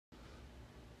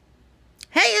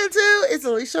it's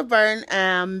Alicia Burton.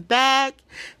 I'm back,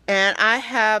 and I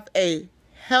have a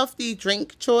healthy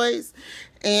drink choice,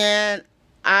 and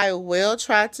I will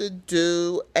try to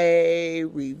do a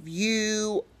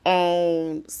review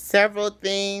on several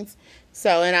things.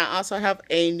 So, and I also have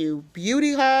a new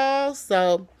beauty haul.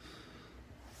 So,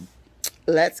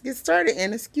 let's get started,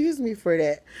 and excuse me for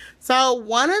that. So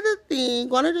one of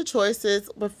the choices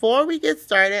before we get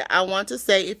started, I want to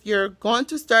say, if you're going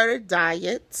to start a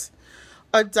diet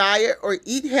or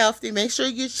eat healthy, make sure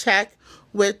you check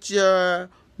with your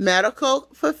medical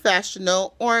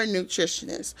professional or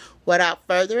nutritionist. Without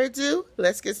further ado,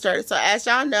 let's get started. So as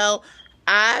y'all know,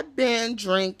 I've been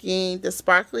drinking the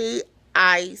sparkly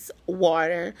ice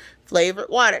water, flavored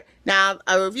water. Now,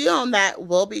 a review on that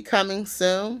will be coming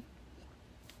soon,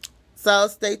 so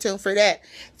stay tuned for that.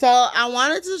 So I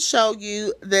wanted to show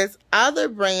you this other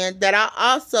brand that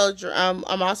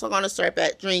I'm also going to start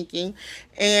back drinking,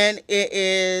 and it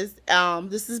is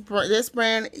this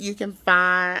brand you can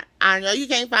find. I know you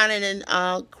can't find it in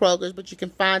Kroger's, but you can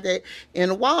find it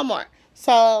in Walmart.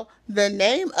 So the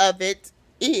name of it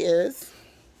is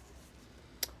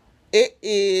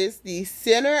the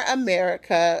Center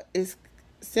America,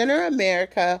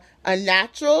 a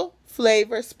natural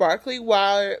flavor sparkly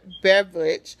water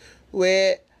beverage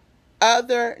with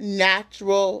other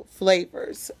natural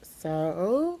flavors.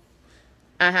 So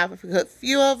I have a good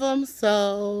few of them,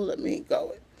 so let me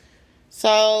go with.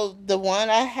 So the one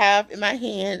I have in my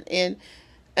hand, and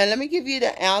let me give you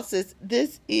the ounces.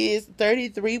 This is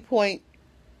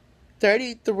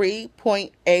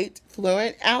 33.8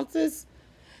 fluid ounces.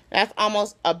 That's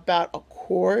almost about a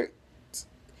quart,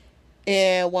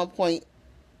 and 1.8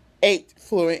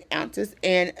 fluid ounces.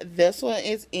 And this one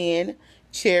is in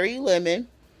cherry lemon.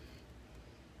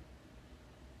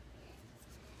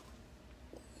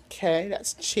 Okay,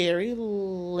 that's cherry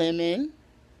lemon.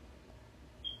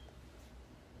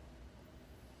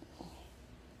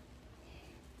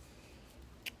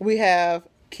 We have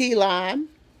key lime.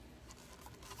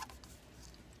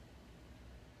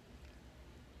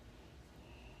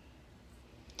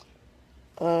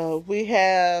 We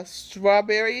have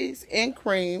strawberries and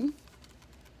cream.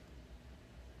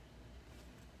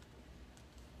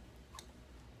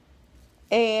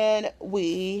 And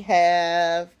we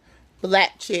have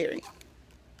black cherry.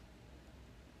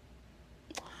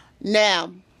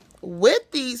 Now, with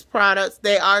these products,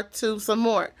 they are some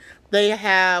more. They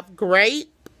have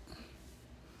grape,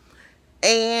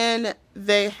 and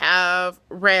they have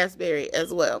raspberry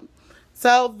as well.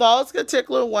 So those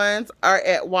particular ones are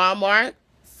at Walmart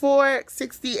for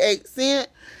 68 cents.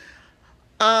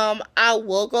 I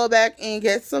will go back and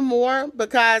get some more,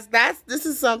 because this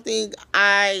is something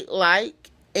I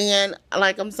like, and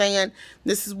like I'm saying,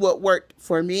 this is what worked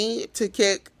for me to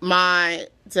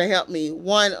help me,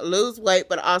 one, lose weight,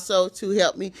 but also to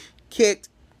help me kick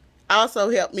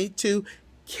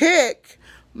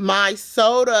my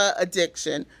soda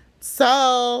addiction.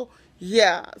 So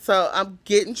yeah, so I'm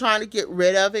trying to get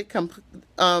rid of it,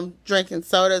 drinking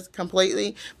sodas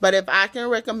completely. But if I can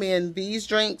recommend these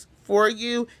drinks for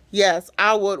you, yes,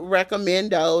 I would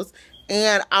recommend those.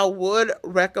 And I would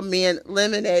recommend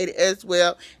lemonade as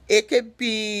well. It could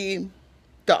be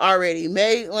the already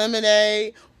made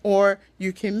lemonade, or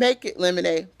you can make it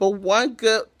lemonade. But one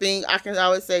good thing I can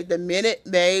always say, the Minute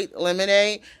Maid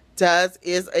lemonade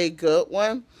is a good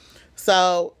one.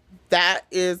 So that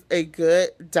is a good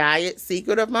diet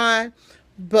secret of mine.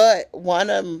 But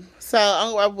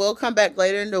I will come back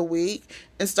later in the week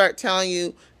and start telling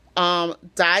you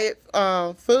diet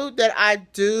food that I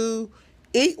do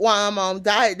eat while I'm on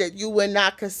diet that you would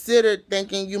not consider,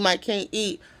 thinking you can't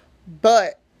eat.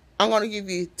 But I'm going to give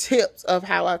you tips of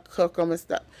how I cook them and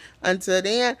stuff. Until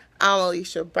then, I'm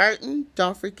Alicia Burton.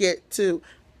 Don't forget to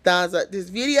thumbs up this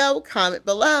video, comment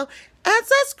below, and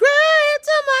subscribe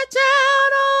to my